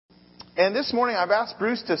And this morning I've asked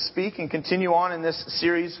Bruce to speak and continue on in this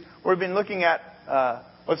series where we've been looking at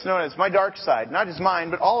what's known as my dark side. Not just mine,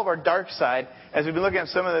 but all of our dark side, as we've been looking at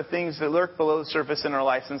some of the things that lurk below the surface in our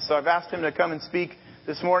lives. And so I've asked him to come and speak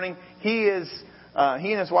this morning. He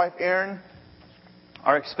and his wife Erin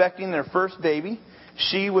are expecting their first baby.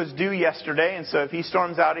 She was due yesterday, and so if he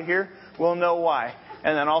storms out of here, we'll know why.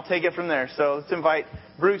 And then I'll take it from there. So let's invite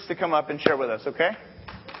Bruce to come up and share with us, okay?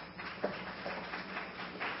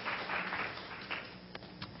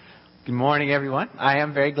 Good morning, everyone. I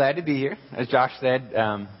am very glad to be here. As Josh said,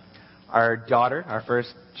 our daughter, our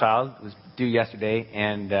first child, was due yesterday,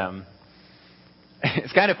 and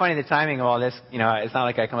it's kind of funny the timing of all this. You know, it's not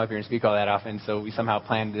like I come up here and speak all that often, so we somehow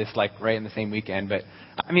planned this like right in the same weekend. But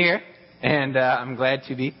I'm here, and I'm glad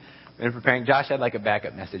to be. Been preparing. Josh had like a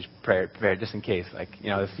backup message prepared just in case, like, you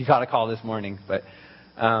know, he got a call this morning. But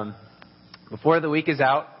before the week is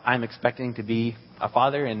out, I'm expecting to be a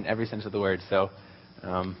father in every sense of the word. So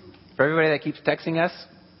for everybody that keeps texting us,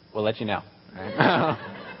 we'll let you know. Right?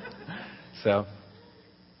 So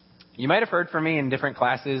you might have heard from me in different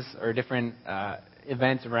classes or different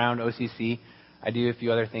events around OCC. I do a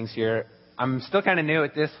few other things here. I'm still kind of new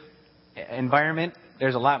at this environment.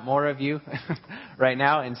 There's a lot more of you right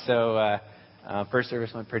now, and so first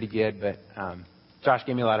service went pretty good, but Josh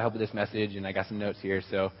gave me a lot of help with this message, and I got some notes here,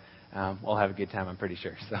 so we'll have a good time, I'm pretty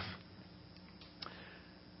sure.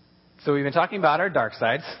 So we've been talking about our dark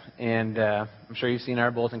sides, and I'm sure you've seen our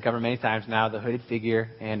bulletin cover many times now, the hooded figure,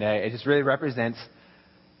 and it just really represents,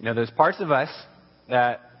 you know, those parts of us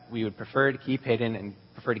that we would prefer to keep hidden and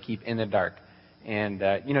prefer to keep in the dark. And,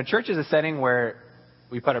 you know, church is a setting where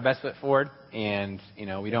we put our best foot forward, and, you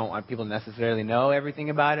know, we don't want people to necessarily know everything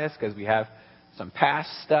about us because we have some past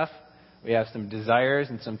stuff. We have some desires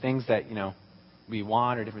and some things that, you know, we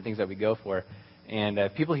want or different things that we go for. And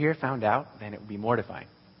if people here found out, then it would be mortifying.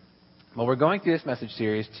 Well, we're going through this message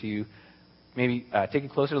series to maybe take a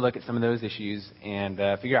closer look at some of those issues and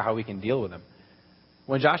figure out how we can deal with them.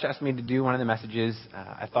 When Josh asked me to do one of the messages,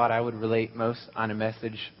 I thought I would relate most on a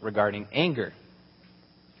message regarding anger,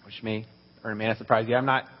 which may or may not surprise you. I'm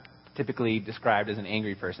not typically described as an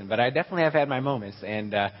angry person, but I definitely have had my moments,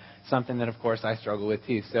 and something that, of course, I struggle with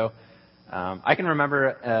too. So I can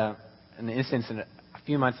remember an instance a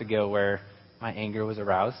few months ago where my anger was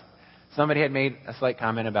aroused. Somebody had made a slight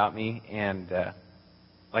comment about me, and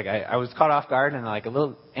I was caught off guard, and like a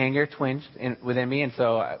little anger twinged within me, and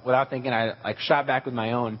so without thinking, I like shot back with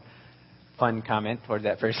my own fun comment towards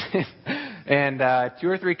that person. And 2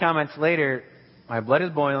 or 3 comments later, my blood is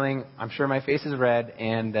boiling. I'm sure my face is red,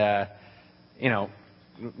 and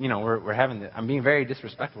we're having I'm being very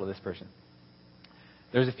disrespectful to this person.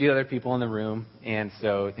 There's a few other people in the room, and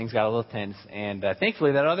so things got a little tense. And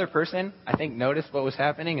thankfully, that other person, I think, noticed what was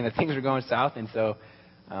happening and that things were going south, and so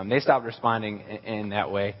they stopped responding in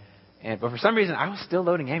that way. But for some reason, I was still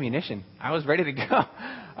loading ammunition. I was ready to go.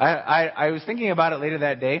 I was thinking about it later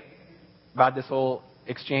that day, about this whole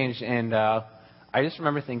exchange, and I just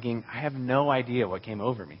remember thinking, I have no idea what came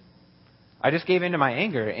over me. I just gave in to my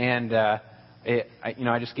anger, and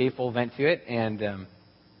I just gave full vent to it, and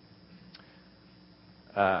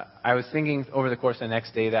I was thinking over the course of the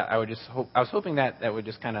next day that I was hoping that would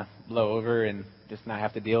just kind of blow over and just not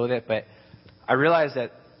have to deal with it. But I realized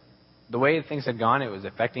that the way things had gone, it was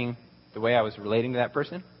affecting the way I was relating to that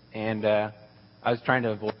person. And I was trying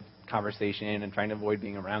to avoid conversation and trying to avoid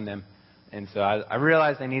being around them. And so I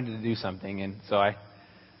realized I needed to do something. And so I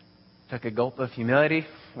took a gulp of humility,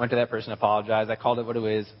 went to that person, apologized. I called it what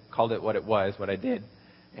it was, what I did.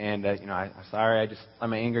 And, I'm sorry, I just let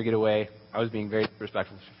my anger get away. I was being very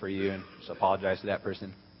respectful for you and just apologize to that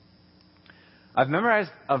person. I've memorized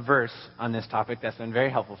a verse on this topic that's been very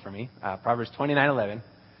helpful for me. Proverbs 29:11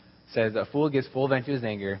 says, "A fool gives full vent to his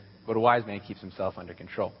anger, but a wise man keeps himself under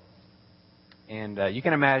control." And you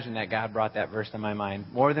can imagine that God brought that verse to my mind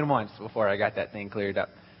more than once before I got that thing cleared up.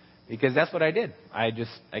 Because that's what I did. I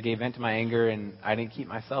gave vent to my anger, and I didn't keep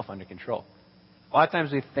myself under control. A lot of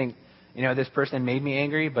times we think, this person made me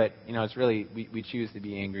angry, but, it's really, we choose to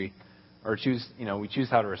be angry. Or we choose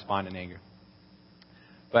how to respond in anger.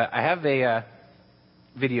 But I have a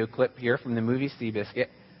video clip here from the movie Seabiscuit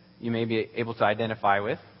you may be able to identify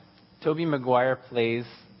with. Tobey Maguire plays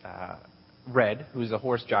Red, who's a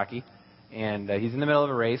horse jockey. And he's in the middle of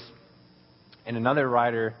a race. And another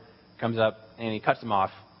rider comes up, and he cuts him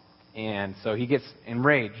off. And so he gets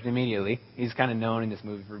enraged immediately. He's kind of known in this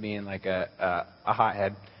movie for being like a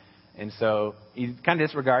hothead. And so he kind of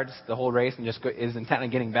disregards the whole race and just is intent on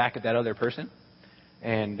getting back at that other person.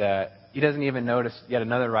 And he doesn't even notice yet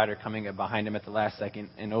another rider coming up behind him at the last second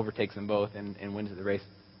and overtakes them both and wins the race.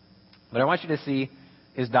 But I want you to see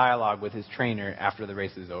his dialogue with his trainer after the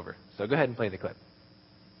race is over. So go ahead and play the clip.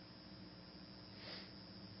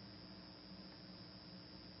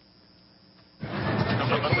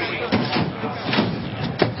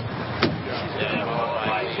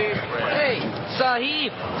 Hey,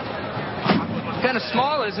 Sahib. Kind of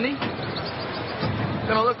small, isn't he?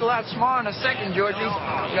 Gonna look a lot smaller in a second, Georgie. You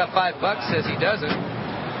got $5, says he doesn't.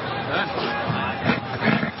 Huh?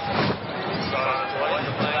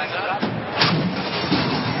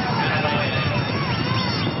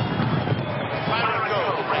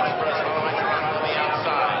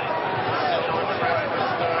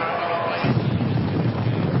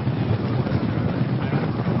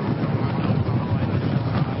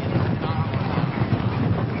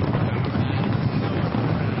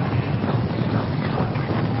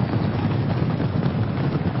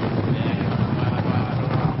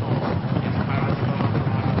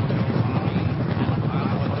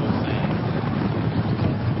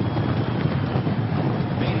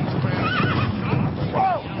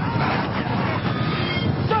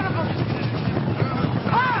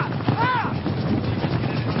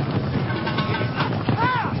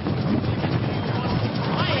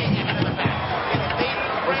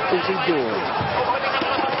 Is he doing?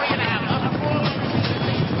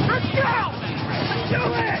 Let's go! Let's do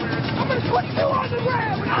it! I'm gonna put you on the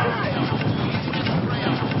ground!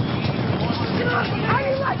 How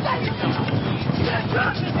you like that? You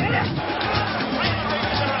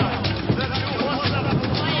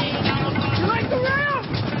like the round?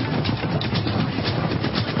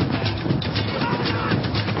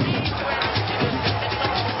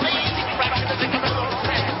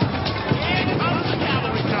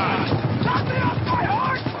 Knock me off my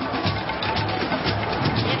horse!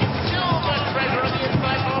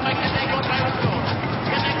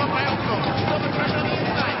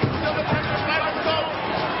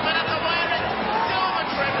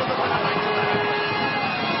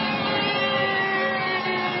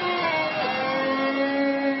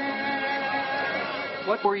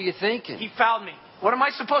 What were you thinking? He fouled me. What am I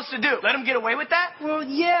supposed to do? Let him get away with that? Well,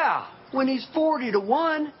 yeah, when he's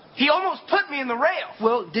 40-1. He almost put me in the rail.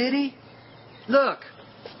 Well, did he? Look,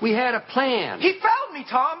 we had a plan. He fouled me,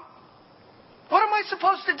 Tom. What am I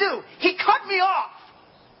supposed to do? He cut me off.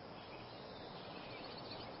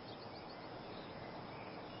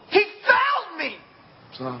 He fouled me.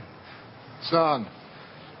 Son,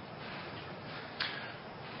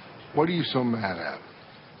 what are you so mad at?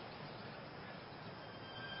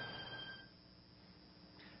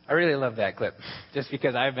 I really love that clip, just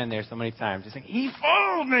because I've been there so many times. Just like, he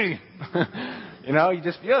fooled me. You know, you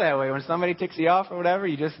just feel that way when somebody ticks you off or whatever.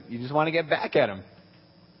 You just want to get back at them.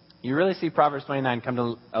 You really see Proverbs 29 come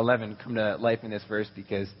to life in this verse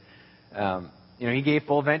because, he gave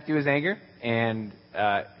full vent to his anger, and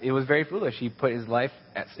it was very foolish. He put his life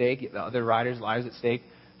at stake, the other riders' lives at stake.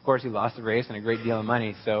 Of course, he lost the race and a great deal of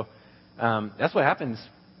money. So that's what happens.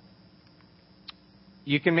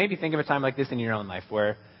 You can maybe think of a time like this in your own life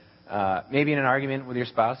where maybe in an argument with your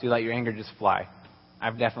spouse, you let your anger just fly.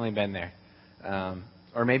 I've definitely been there.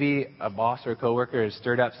 Or maybe a boss or a coworker has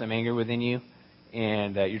stirred up some anger within you,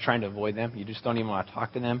 and you're trying to avoid them. You just don't even want to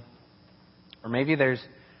talk to them. Or maybe there's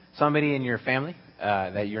somebody in your family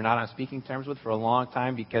that you're not on speaking terms with for a long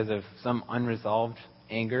time because of some unresolved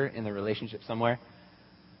anger in the relationship somewhere.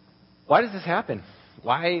 Why does this happen?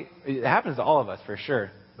 Why? It happens to all of us for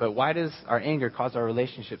sure. But why does our anger cause our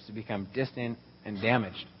relationships to become distant and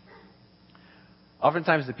damaged?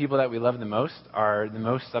 Oftentimes, the people that we love the most are the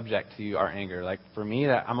most subject to our anger. Like for me,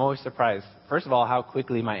 I'm always surprised. First of all, how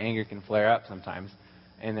quickly my anger can flare up sometimes,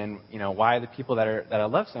 and then why the people that I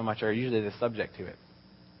love so much are usually the subject to it,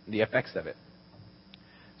 the effects of it.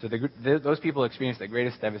 So those people experience the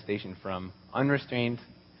greatest devastation from unrestrained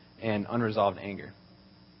and unresolved anger.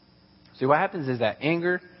 So what happens is that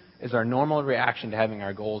anger is our normal reaction to having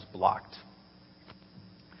our goals blocked.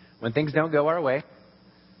 When things don't go our way,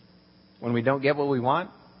 when we don't get what we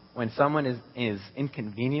want, when someone is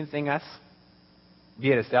inconveniencing us,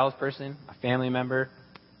 be it a salesperson, a family member,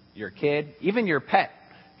 your kid, even your pet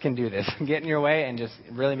can do this, get in your way and just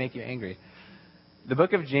really make you angry. The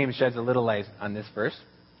book of James sheds a little light on this verse,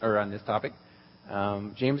 or on this topic.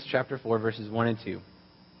 James chapter 4, verses 1 and 2.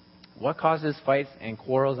 What causes fights and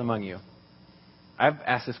quarrels among you? I've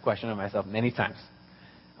asked this question of myself many times.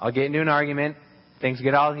 I'll get into an argument, things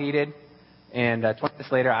get all heated, and 20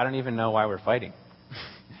 minutes later, I don't even know why we're fighting.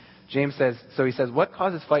 James says, what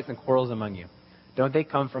causes fights and quarrels among you? Don't they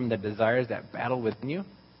come from the desires that battle within you?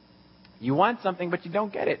 You want something, but you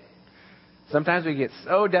don't get it. Sometimes we get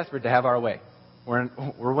so desperate to have our way.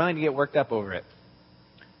 We're willing to get worked up over it.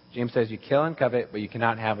 James says, you kill and covet, but you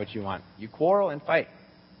cannot have what you want. You quarrel and fight.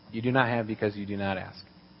 You do not have because you do not ask.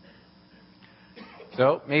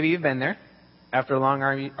 So maybe you've been there. After a long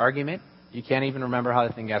argument, you can't even remember how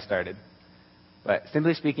the thing got started. But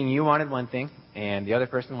simply speaking, you wanted one thing, and the other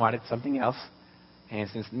person wanted something else. And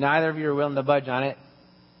since neither of you are willing to budge on it,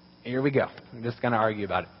 here we go. We're just going to argue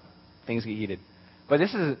about it. Things get heated. But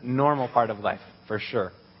this is a normal part of life, for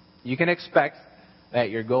sure. You can expect that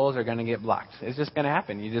your goals are going to get blocked. It's just going to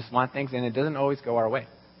happen. You just want things, and it doesn't always go our way.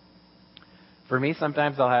 For me,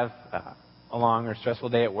 sometimes I'll have a long or stressful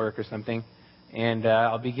day at work or something, and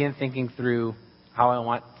I'll begin thinking through how I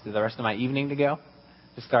want the rest of my evening to go.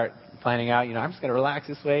 Just start planning out, I'm just going to relax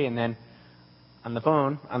this way, and then on the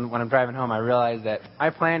phone, when I'm driving home, I realize that my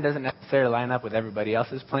plan doesn't necessarily line up with everybody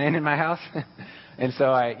else's plan in my house. And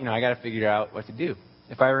so I got to figure out what to do.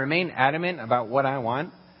 If I remain adamant about what I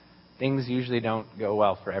want, things usually don't go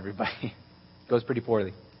well for everybody. It goes pretty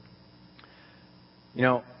poorly.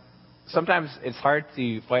 Sometimes it's hard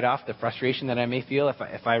to fight off the frustration that I may feel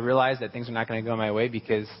if I realize that things are not going to go my way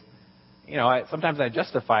because, sometimes I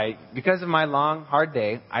justify, because of my long, hard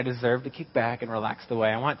day, I deserve to kick back and relax the way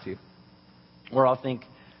I want to. Or I'll think,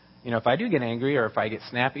 if I do get angry or if I get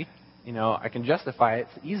snappy, I can justify it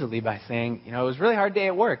easily by saying, it was a really hard day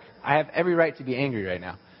at work. I have every right to be angry right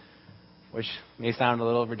now. Which may sound a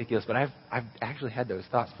little ridiculous, but I've actually had those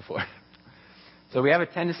thoughts before. So we have a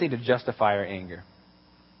tendency to justify our anger.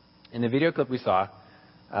 In the video clip we saw,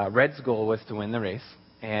 Red's goal was to win the race,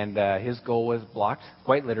 and his goal was blocked,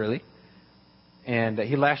 quite literally. And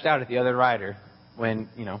he lashed out at the other rider when,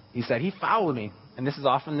 he said, he fouled me. And this is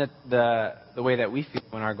often the way that we feel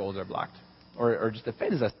when our goals are blocked, or just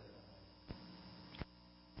offends us.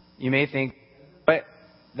 You may think, what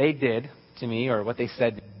they did to me, or what they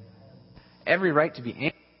said, every right to be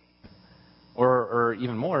angry. Or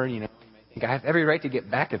even more, you might think, I have every right to get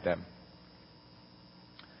back at them.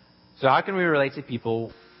 So how can we relate to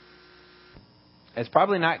people? It's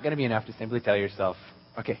probably not going to be enough to simply tell yourself,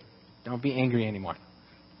 okay, don't be angry anymore.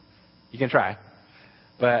 You can try.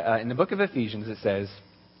 But in the book of Ephesians, it says,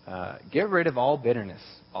 get rid of all bitterness,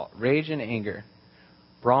 all rage and anger,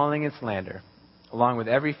 brawling and slander, along with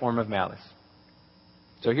every form of malice.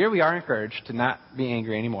 So here we are encouraged to not be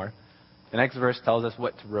angry anymore. The next verse tells us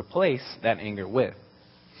what to replace that anger with.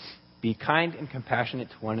 Be kind and compassionate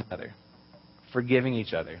to one another, forgiving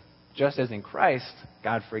each other, just as in Christ,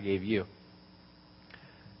 God forgave you.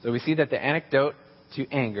 So we see that the antidote to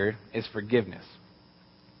anger is forgiveness,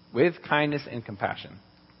 with kindness and compassion.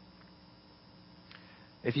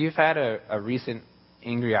 If you've had a recent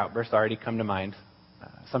angry outburst already come to mind,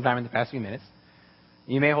 sometime in the past few minutes,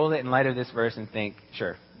 you may hold it in light of this verse and think,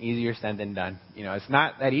 sure, easier said than done. It's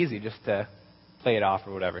not that easy just to play it off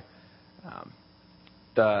or whatever.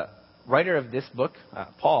 The writer of this book,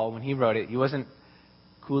 Paul, when he wrote it, he wasn't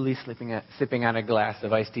coolly sipping on a glass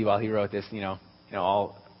of iced tea while he wrote this,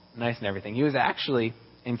 all nice and everything. He was actually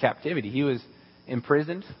in captivity. He was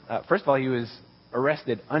imprisoned. First of all, he was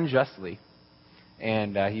arrested unjustly,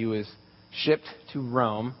 and he was shipped to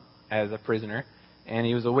Rome as a prisoner, and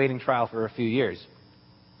he was awaiting trial for a few years.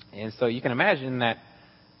 And so you can imagine that,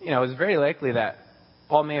 it was very likely that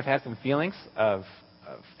Paul may have had some feelings of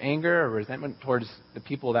anger or resentment towards the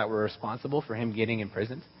people that were responsible for him getting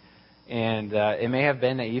imprisoned. And it may have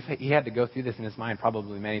been that he had to go through this in his mind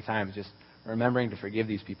probably many times, just remembering to forgive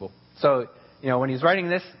these people. So, when he's writing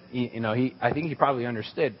this, I think he probably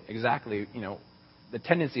understood exactly, the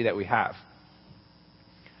tendency that we have.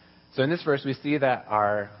 So in this verse, we see that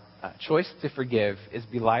our choice to forgive is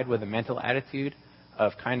belied with a mental attitude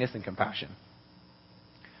of kindness and compassion.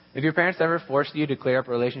 If your parents ever forced you to clear up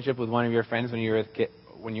a relationship with one of your friends when you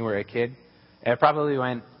were a kid, it probably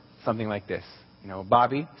went something like this.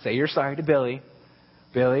 Bobby, say you're sorry to Billy.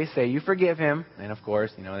 Billy, say you forgive him. And of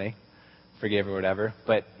course, they forgive or whatever.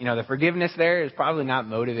 But, the forgiveness there is probably not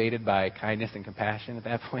motivated by kindness and compassion at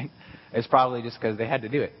that point. It's probably just because they had to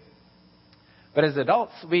do it. But as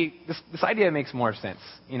adults, this idea makes more sense.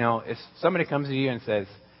 If somebody comes to you and says,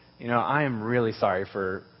 I am really sorry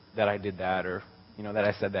for that I did that, or, that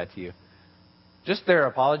I said that to you. Just their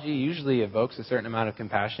apology usually evokes a certain amount of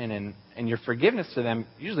compassion, and your forgiveness to them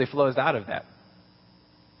usually flows out of that.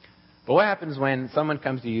 But what happens when someone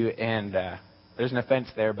comes to you and there's an offense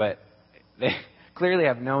there, but they clearly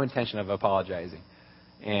have no intention of apologizing?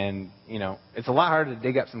 And, it's a lot harder to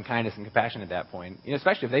dig up some kindness and compassion at that point,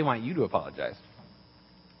 especially if they want you to apologize.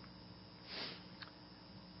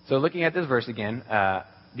 So looking at this verse again,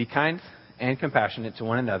 be kind and compassionate to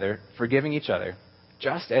one another, forgiving each other,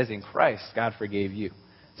 just as in Christ God forgave you.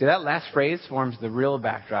 See, that last phrase forms the real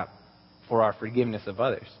backdrop for our forgiveness of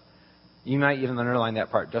others. You might even underline that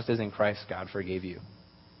part, just as in Christ God forgave you.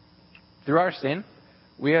 Through our sin,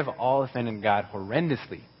 We have all offended God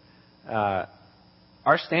horrendously.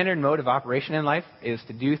 Our standard mode of operation in life is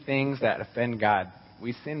to do things that offend God.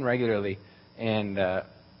 We sin regularly, and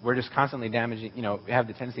we're just constantly damaging, we have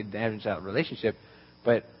the tendency to damage that relationship.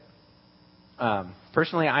 But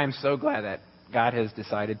personally, I am so glad that God has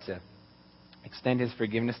decided to extend his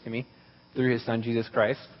forgiveness to me through his son, Jesus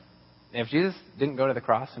Christ. If Jesus didn't go to the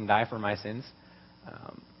cross and die for my sins,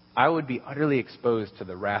 I would be utterly exposed to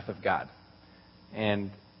the wrath of God.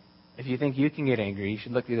 And if you think you can get angry, you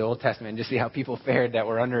should look through the Old Testament and just see how people fared that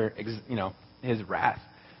were under, his wrath.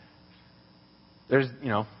 There's,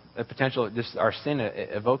 a potential, just our sin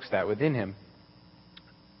evokes that within him.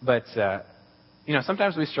 But,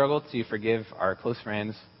 sometimes we struggle to forgive our close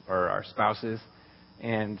friends or our spouses.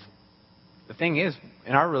 And the thing is,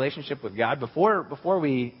 in our relationship with God, before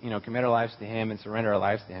we, commit our lives to him and surrender our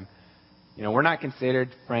lives to him, we're not considered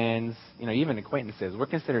friends, even acquaintances. We're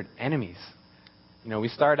considered enemies. We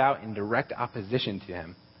start out in direct opposition to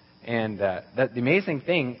him. And the amazing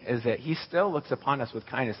thing is that he still looks upon us with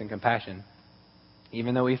kindness and compassion,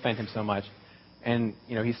 even though we offend him so much. And,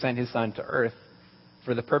 he sent his son to earth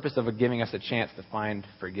for the purpose of giving us a chance to find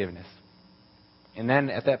forgiveness. And then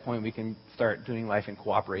at that point, we can start doing life in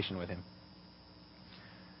cooperation with him.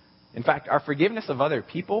 In fact, our forgiveness of other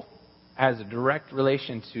people has a direct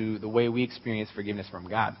relation to the way we experience forgiveness from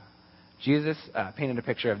God. Jesus painted a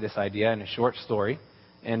picture of this idea in a short story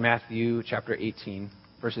in Matthew chapter 18,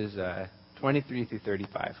 verses 23 through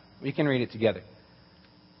 35. We can read it together.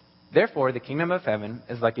 Therefore, the kingdom of heaven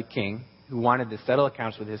is like a king who wanted to settle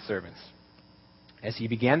accounts with his servants. As he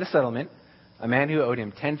began the settlement, a man who owed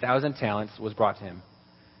him 10,000 talents was brought to him.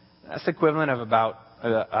 That's the equivalent of about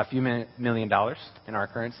a few $1 million in our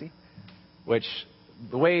currency, which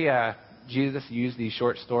the way Jesus used these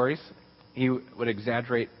short stories, he would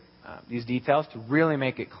exaggerate these details to really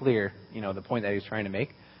make it clear, the point that he was trying to make.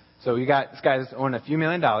 So you got this guy's owing a few $1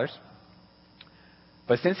 million.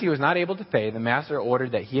 But since he was not able to pay, the master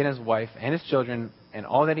ordered that he and his wife and his children and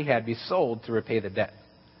all that he had be sold to repay the debt.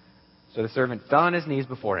 So the servant fell on his knees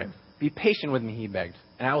before him. Be patient with me, he begged,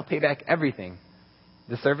 and I will pay back everything.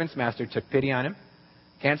 The servant's master took pity on him,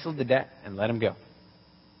 canceled the debt, and let him go.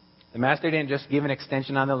 The master didn't just give an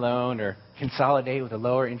extension on the loan or consolidate with a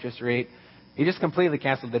lower interest rate. He just completely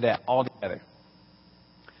canceled the debt altogether.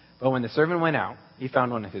 But when the servant went out, he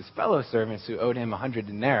found one of his fellow servants who owed him 100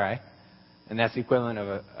 denarii, and that's the equivalent of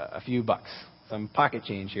a few bucks, some pocket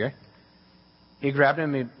change here. He grabbed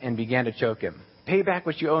him and began to choke him. Pay back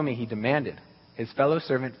what you owe me, he demanded. His fellow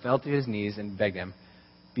servant fell to his knees and begged him,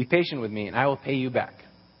 be patient with me, and I will pay you back.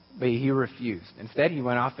 But he refused. Instead, he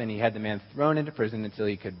went off and he had the man thrown into prison until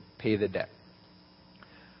he could pay the debt.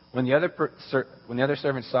 When the other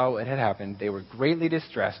servants saw what had happened, they were greatly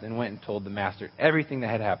distressed and went and told the master everything that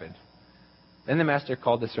had happened. Then the master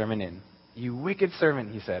called the servant in. You wicked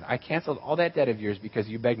servant, he said, I canceled all that debt of yours because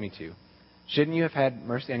you begged me to. Shouldn't you have had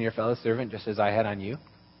mercy on your fellow servant just as I had on you?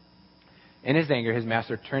 In his anger, his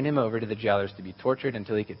master turned him over to the jailers to be tortured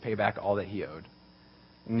until he could pay back all that he owed.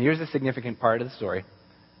 And here's the significant part of the story.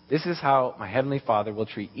 This is how my heavenly Father will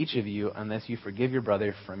treat each of you unless you forgive your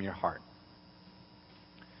brother from your heart.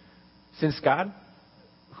 Since God,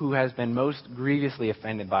 who has been most grievously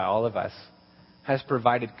offended by all of us, has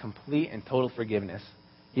provided complete and total forgiveness,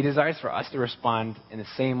 he desires for us to respond in the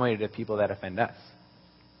same way to the people that offend us,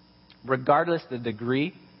 regardless the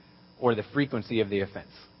degree or the frequency of the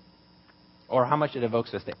offense, or how much it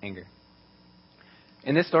evokes us to anger.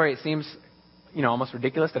 In this story, it seems, almost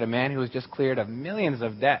ridiculous that a man who was just cleared of millions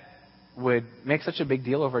of debt would make such a big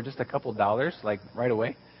deal over just a couple dollars, like right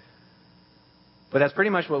away. But that's pretty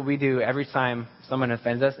much what we do every time someone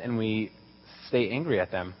offends us, and we stay angry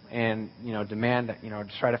at them and, demand that, to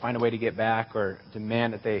try to find a way to get back or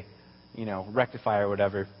demand that they, rectify or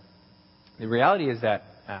whatever. The reality is that,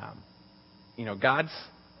 God's,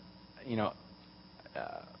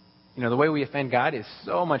 the way we offend God is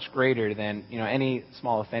so much greater than, any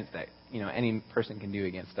small offense that, any person can do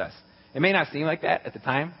against us. It may not seem like that at the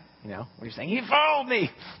time, when you're saying, he fooled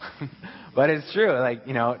me. But it's true.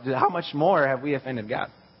 How much more have we offended God?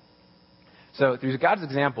 So through God's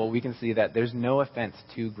example, we can see that there's no offense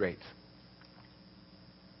too great.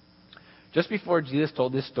 Just before Jesus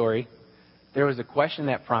told this story, there was a question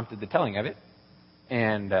that prompted the telling of it,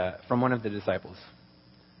 and from one of the disciples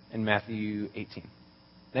in Matthew 18.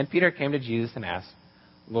 Then Peter came to Jesus and asked,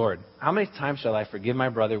 Lord, how many times shall I forgive my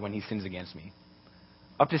brother when he sins against me?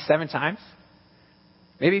 Up to 7 times?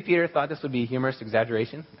 Maybe Peter thought this would be a humorous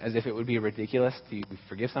exaggeration, as if it would be ridiculous to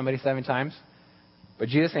forgive somebody 7 times. But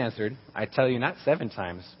Jesus answered, I tell you, not 7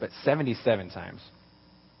 times, but 77 times.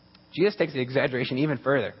 Jesus takes the exaggeration even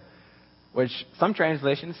further. which some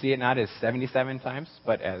translations see it not as 77 times,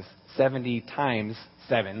 but as 70 times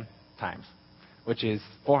 7 times, which is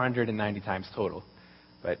 490 times total.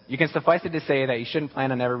 But you can suffice it to say that you shouldn't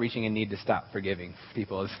plan on ever reaching a need to stop forgiving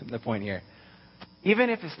people, is the point here. Even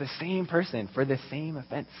if it's the same person for the same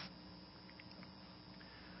offense.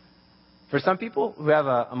 For some people who have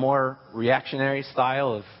a more reactionary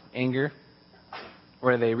style of anger,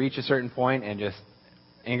 where they reach a certain point and just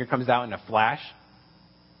anger comes out in a flash,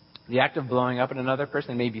 the act of blowing up at another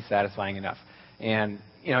person may be satisfying enough. And,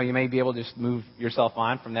 you may be able to just move yourself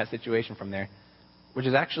on from that situation from there, which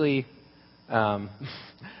is actually a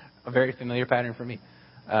very familiar pattern for me.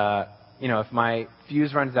 If my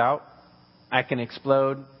fuse runs out, I can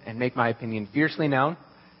explode and make my opinion fiercely known,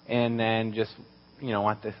 and then just,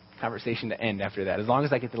 want the conversation to end after that, as long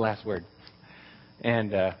as I get the last word.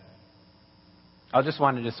 And I'll just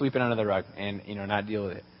want to just sweep it under the rug and, not deal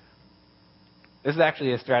with it. This is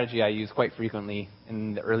actually a strategy I use quite frequently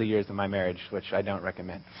in the early years of my marriage, which I don't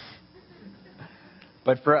recommend.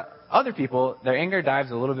 But for other people, their anger dives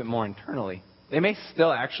a little bit more internally. They may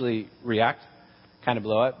still actually react, kind of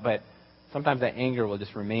blow up, but sometimes that anger will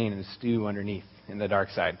just remain and stew underneath in the dark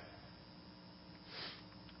side.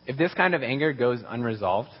 If this kind of anger goes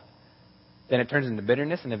unresolved, then it turns into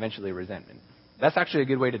bitterness and eventually resentment. That's actually a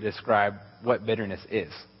good way to describe what bitterness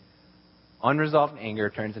is. Unresolved anger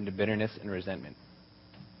turns into bitterness and resentment.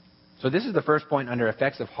 So this is the first point under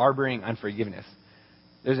effects of harboring unforgiveness.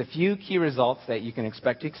 There's a few key results that you can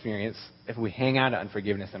expect to experience if we hang on to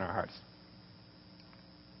unforgiveness in our hearts.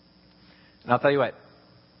 And I'll tell you what,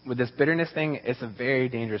 with this bitterness thing, it's a very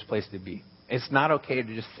dangerous place to be. It's not okay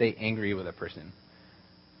to just stay angry with a person.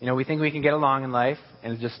 We think we can get along in life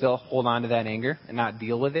and just still hold on to that anger and not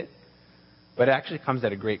deal with it. But it actually comes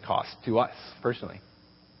at a great cost to us personally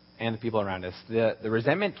and the people around us. The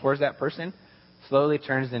resentment towards that person slowly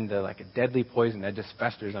turns into like a deadly poison that just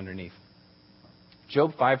festers underneath.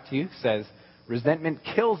 Job 5:2 says, "Resentment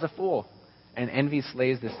kills a fool, and envy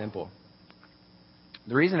slays the simple."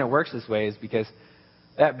 The reason it works this way is because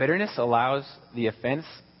that bitterness allows the offense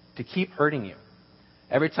to keep hurting you.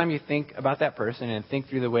 Every time you think about that person and think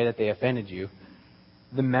through the way that they offended you,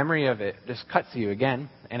 the memory of it just cuts you again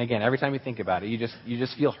and again. Every time you think about it, you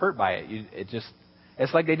just feel hurt by it.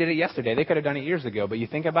 It's like they did it yesterday. They could have done it years ago, but you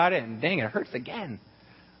think about it and dang, it hurts again.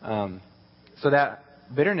 So that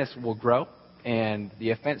bitterness will grow and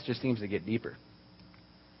the offense just seems to get deeper.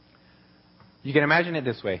 You can imagine it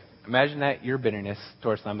this way. Imagine that your bitterness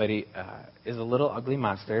towards somebody is a little ugly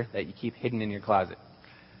monster that you keep hidden in your closet.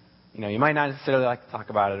 You might not necessarily like to talk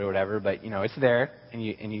about it or whatever, but it's there and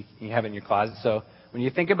you have it in your closet. So when you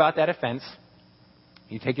think about that offense,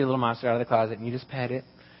 you take your little monster out of the closet and you just pet it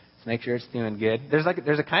to make sure it's doing good.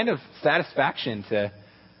 There's a kind of satisfaction to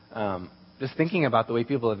just thinking about the way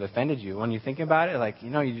people have offended you. When you think about it,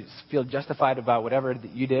 you just feel justified about whatever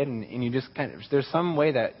that you did, and you just there's some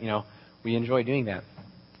way that we enjoy doing that.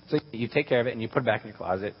 So you take care of it and you put it back in your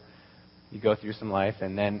closet. You go through some life,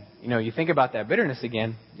 and then you think about that bitterness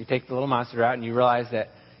again. You take the little monster out and you realize that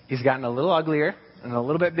he's gotten a little uglier and a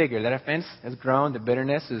little bit bigger. That offense has grown. The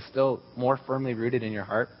bitterness is still more firmly rooted in your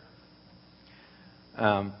heart.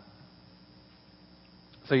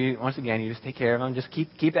 So once again, you just take care of him. Just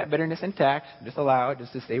keep that bitterness intact. Just allow it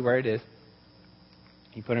just to stay where it is.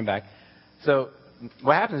 You put him back. So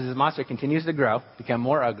what happens is the monster continues to grow, become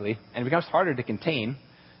more ugly, and it becomes harder to contain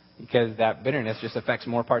because that bitterness just affects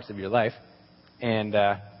more parts of your life. And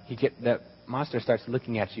that monster starts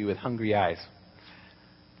looking at you with hungry eyes.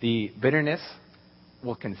 The bitterness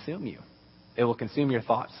will consume you. It will consume your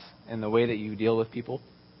thoughts and the way that you deal with people.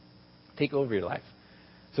 Take over your life.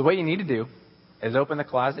 So what you need to do is open the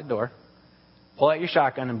closet door, pull out your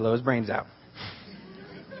shotgun, and blow his brains out.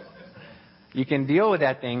 You can deal with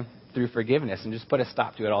that thing through forgiveness and just put a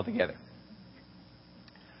stop to it altogether.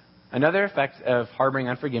 Another effect of harboring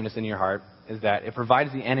unforgiveness in your heart is that it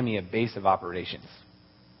provides the enemy a base of operations.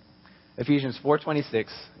 Ephesians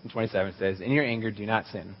 4:26 and 27 says, "In your anger, do not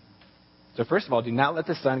sin." So first of all, do not let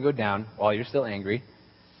the sun go down while you're still angry,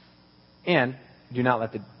 and do not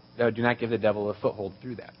give the devil a foothold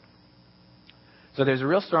through that. So there's a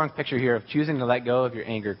real strong picture here of choosing to let go of your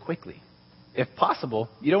anger quickly. If possible,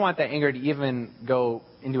 you don't want that anger to even go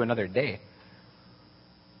into another day.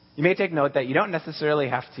 You may take note that you don't necessarily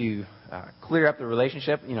have to clear up the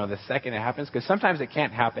relationship, the second it happens, because sometimes it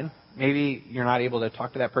can't happen. Maybe you're not able to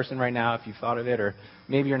talk to that person right now if you've thought of it, or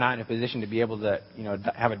maybe you're not in a position to be able to,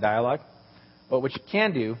 have a dialogue. But what you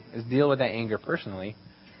can do is deal with that anger personally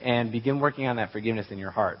and begin working on that forgiveness in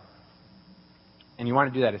your heart. And you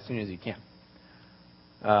want to do that as soon as you can.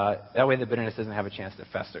 That way the bitterness doesn't have a chance to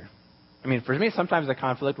fester. I mean, for me, sometimes a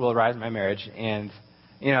conflict will arise in my marriage, and,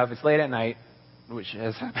 if it's late at night, which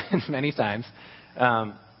has happened many times,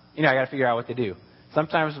 I got to figure out what to do.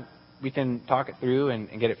 Sometimes we can talk it through and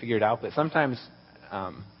get it figured out, but sometimes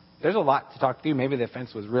there's a lot to talk through. Maybe the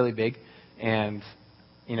offense was really big, and,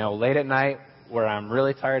 late at night where I'm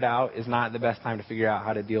really tired out is not the best time to figure out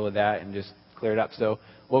how to deal with that and just clear it up. So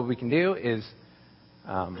what we can do is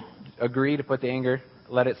agree to put the anger,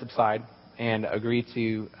 let it subside, and agree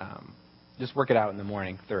to just work it out in the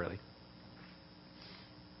morning thoroughly.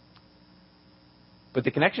 But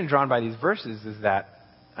the connection drawn by these verses is that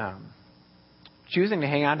choosing to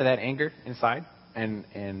hang on to that anger inside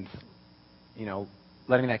and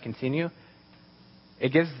letting that continue,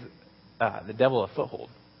 it gives the devil a foothold.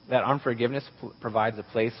 That unforgiveness provides a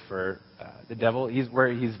place for the devil. He's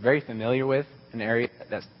very familiar with an area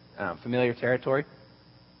that's familiar territory,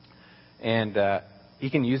 and he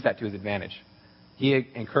can use that to his advantage. He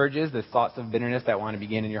encourages the thoughts of bitterness that want to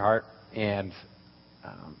begin in your heart, and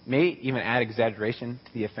may even add exaggeration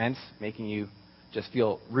to the offense, making you just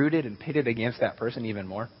feel rooted and pitted against that person even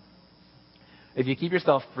more. If you keep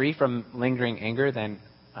yourself free from lingering anger, then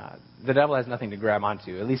the devil has nothing to grab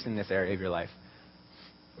onto, at least in this area of your life.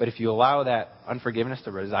 But if you allow that unforgiveness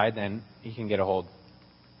to reside, then he can get a hold.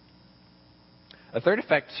 A third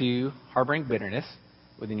effect to harboring bitterness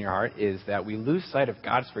within your heart is that we lose sight of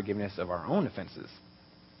God's forgiveness of our own offenses.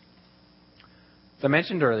 As I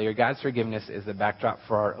mentioned earlier, God's forgiveness is the backdrop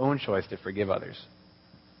for our own choice to forgive others.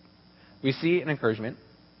 We see an encouragement,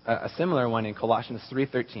 a similar one in Colossians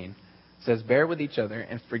 3:13. It says, "Bear with each other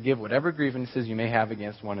and forgive whatever grievances you may have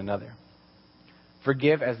against one another.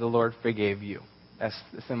 Forgive as the Lord forgave you." That's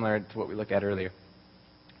similar to what we looked at earlier.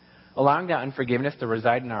 Allowing that unforgiveness to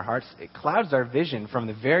reside in our hearts, it clouds our vision from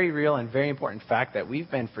the very real and very important fact that we've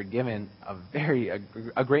been forgiven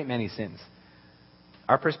a great many sins.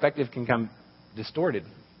 Our perspective can come distorted.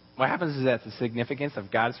 What happens is that the significance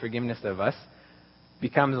of God's forgiveness of us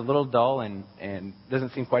becomes a little dull and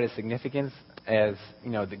doesn't seem quite as significant as,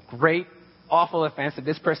 the great, awful offense that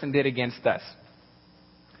this person did against us.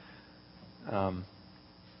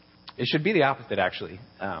 It should be the opposite, actually.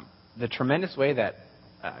 The tremendous way that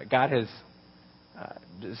God has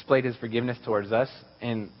displayed his forgiveness towards us,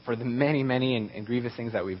 and for the many, many and grievous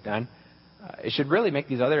things that we've done, it should really make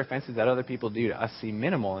these other offenses that other people do to us seem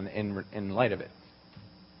minimal in light of it.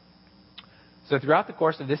 So throughout the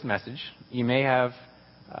course of this message, you may have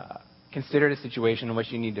considered a situation in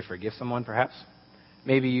which you need to forgive someone, perhaps.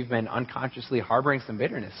 Maybe you've been unconsciously harboring some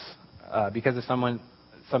bitterness because of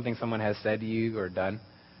something someone has said to you or done.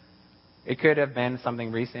 It could have been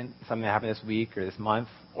something recent, something that happened this week or this month,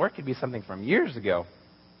 or it could be something from years ago.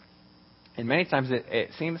 And many times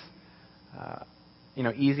it seems,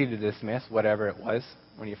 easy to dismiss whatever it was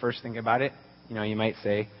when you first think about it. You might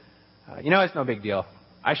say, it's no big deal.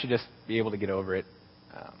 I should just be able to get over it.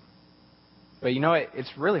 But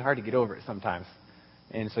it's really hard to get over it sometimes.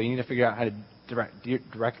 And so you need to figure out how to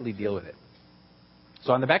directly deal with it.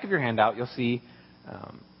 So on the back of your handout, you'll see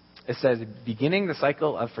it says, beginning the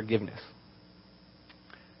cycle of forgiveness.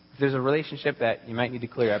 If there's a relationship that you might need to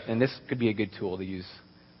clear up, then this could be a good tool to use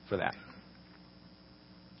for that.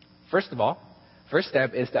 First of all, first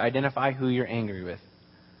step is to identify who you're angry with.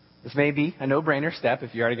 This may be a no-brainer step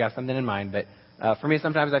if you already got something in mind, but for me,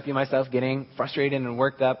 sometimes I feel myself getting frustrated and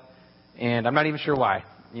worked up, and I'm not even sure why.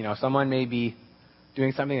 Someone may be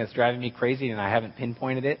doing something that's driving me crazy, and I haven't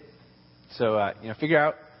pinpointed it. So, figure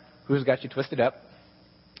out who's got you twisted up.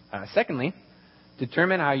 Secondly,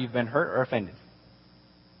 determine how you've been hurt or offended.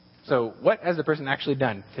 So what has the person actually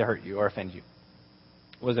done to hurt you or offend you?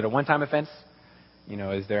 Was it a one-time offense?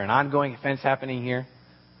 Is there an ongoing offense happening here?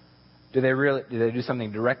 Did they do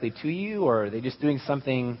something directly to you, or are they just doing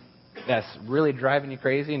something that's really driving you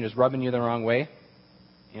crazy and just rubbing you the wrong way?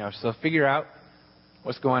 So figure out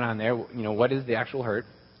what's going on there. What is the actual hurt?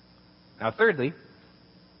 Now, thirdly,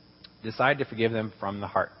 decide to forgive them from the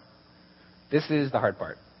heart. This is the hard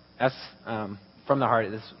part. That's from the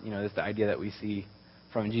heart. This is the idea that we see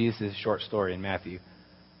from Jesus' short story in Matthew.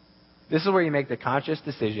 This is where you make the conscious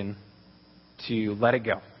decision to let it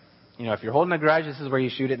go. If you're holding a grudge, this is where you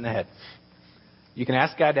shoot it in the head. You can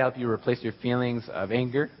ask God to help you replace your feelings of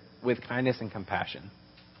anger with kindness and compassion.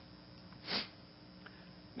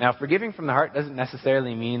 Now, forgiving from the heart doesn't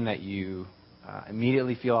necessarily mean that you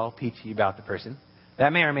immediately feel all peachy about the person.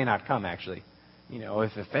 That may or may not come, actually.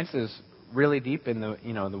 If the offense is really deep and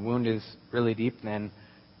the wound is really deep, then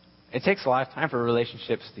it takes a lot of time for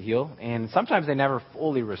relationships to heal, and sometimes they never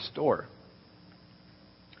fully restore.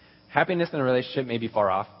 Happiness in a relationship may be far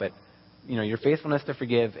off, but your faithfulness to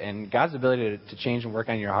forgive and God's ability to change and work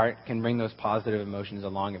on your heart can bring those positive emotions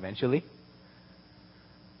along eventually.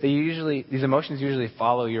 These emotions usually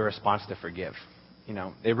follow your response to forgive.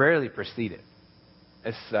 They rarely precede it.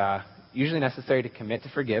 It's usually necessary to commit to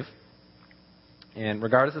forgive, and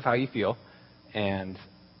regardless of how you feel, and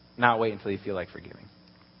not wait until you feel like forgiving.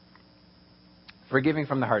 Forgiving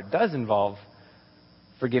from the heart does involve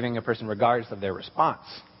forgiving a person regardless of their response.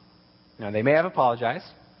 They may have apologized,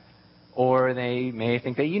 or they may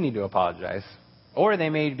think that you need to apologize, or they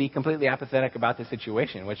may be completely apathetic about the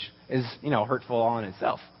situation, which is, hurtful all in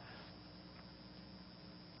itself.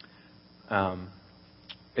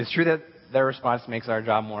 It's true that their response makes our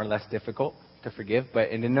job more or less difficult to forgive, but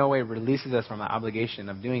it in no way releases us from the obligation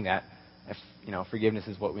of doing that if, forgiveness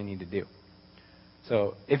is what we need to do.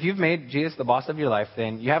 So if you've made Jesus the boss of your life,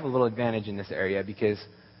 then you have a little advantage in this area because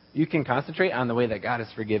you can concentrate on the way that God has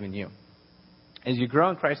forgiven you. As you grow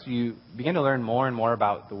in Christ, you begin to learn more and more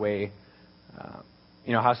about the way,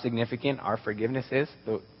 how significant our forgiveness is,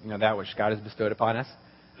 that which God has bestowed upon us,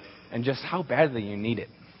 and just how badly you need it.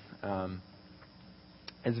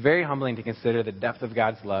 It's very humbling to consider the depth of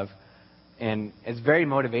God's love, and it's very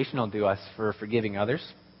motivational to us for forgiving others.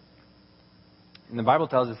 And the Bible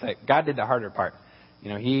tells us that God did the harder part.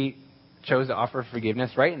 He chose to offer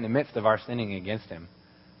forgiveness right in the midst of our sinning against Him.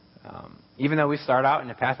 Even though we start out in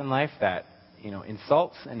a path in life that,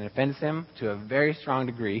 insults and offends Him to a very strong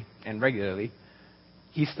degree and regularly,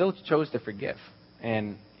 He still chose to forgive.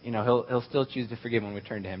 And, He'll still choose to forgive when we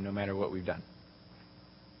turn to Him, no matter what we've done.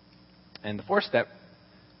 And the fourth step,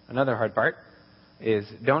 another hard part, is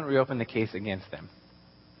don't reopen the case against them.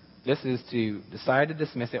 This is to decide to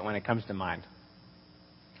dismiss it when it comes to mind.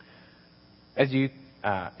 And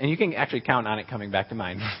you can actually count on it coming back to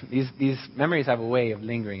mind. These memories have a way of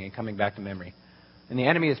lingering and coming back to memory. And the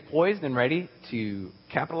enemy is poised and ready to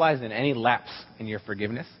capitalize on any lapse in your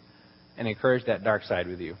forgiveness and encourage that dark side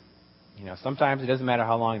with you. Sometimes it doesn't matter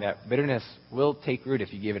how long, that bitterness will take root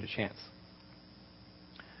if you give it a chance.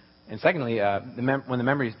 And secondly, when the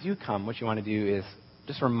memories do come, what you want to do is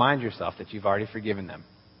just remind yourself that you've already forgiven them.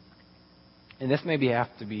 And this may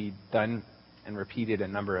have to be done and repeated a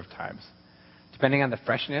number of times. Depending on the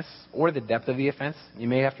freshness or the depth of the offense, you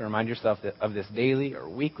may have to remind yourself of this daily or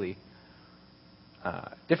weekly.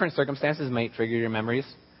 Different circumstances might trigger your memories,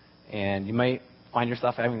 and you might find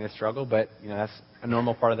yourself having this struggle, but that's a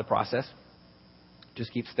normal part of the process.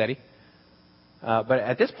 Just keep steady. But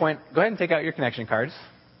at this point, go ahead and take out your connection cards.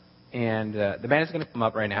 And the band is going to come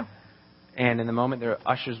up right now. And in the moment, the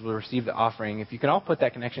ushers will receive the offering. If you can all put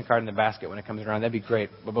that connection card in the basket when it comes around, that'd be great.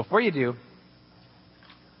 But before you do,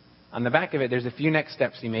 on the back of it, there's a few next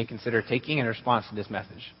steps you may consider taking in response to this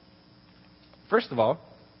message. First of all,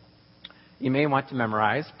 you may want to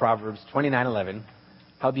memorize Proverbs 29:11,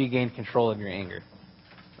 help you gain control of your anger.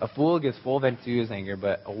 A fool gives full vent to his anger,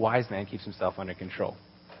 but a wise man keeps himself under control.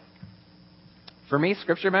 For me,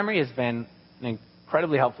 scripture memory has been an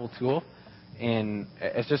incredibly helpful tool, and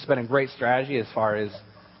it's just been a great strategy as far as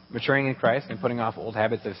maturing in Christ and putting off old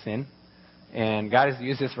habits of sin. And God has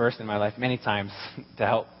used this verse in my life many times to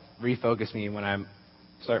help refocus me when I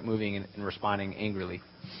start moving and responding angrily.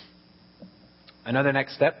 Another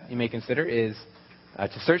next step you may consider is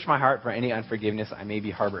to search my heart for any unforgiveness I may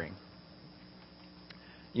be harboring.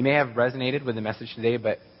 You may have resonated with the message today,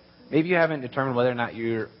 but maybe you haven't determined whether or not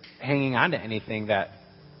you're hanging on to anything that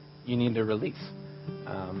you need to release.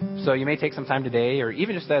 So you may take some time today, or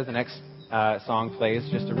even just as the next song plays,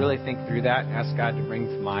 just to really think through that and ask God to bring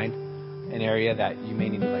to mind an area that you may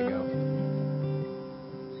need to let go.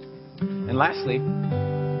 And lastly,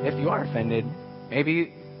 if you are offended,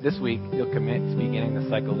 maybe this week you'll commit to beginning the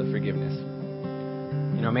cycle of forgiveness.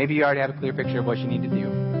 Maybe you already have a clear picture of what you need to do.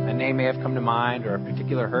 A name may have come to mind, or a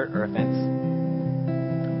particular hurt or offense.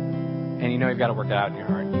 And you've got to work it out in your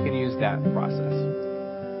heart. You can use that process.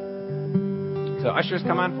 So ushers,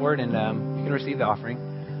 come on forward and you can receive the offering.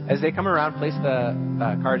 As they come around, place the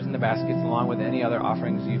cards in the baskets along with any other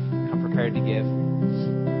offerings you've come prepared to give.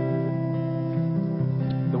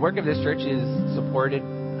 The work of this church is supported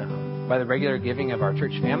by the regular giving of our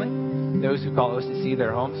church family, those who call OCC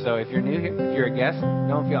their home. So if you're new here, if you're a guest,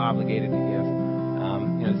 don't feel obligated to give.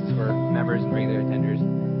 This is for members and regular attenders.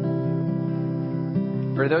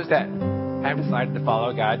 For those that have decided to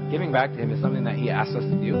follow God, giving back to Him is something that He asks us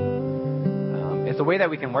to do. It's a way that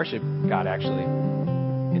we can worship God, actually.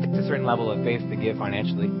 It takes a certain level of faith to give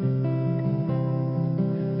financially.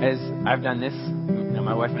 As I've done this,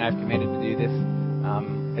 my wife and I have committed to do this.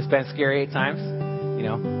 It's been scary at times,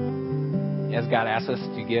 as God asks us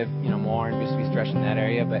to give, more and just be stretched in that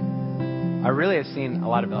area. But I really have seen a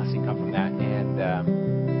lot of blessing come from that. And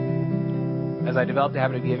as I developed the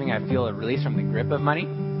habit of giving, I feel a release from the grip of money.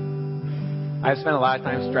 I've spent a lot of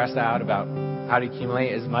time stressed out about how to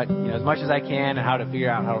accumulate as much as I can, and how to figure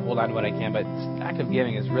out how to hold on to what I can. But active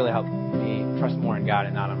giving has really helped me trust more in God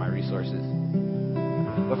and not on my resources.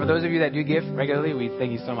 But for those of you that do give regularly, we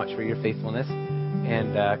thank you so much for your faithfulness.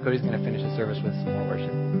 And Cody's going to finish the service with some more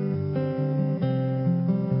worship.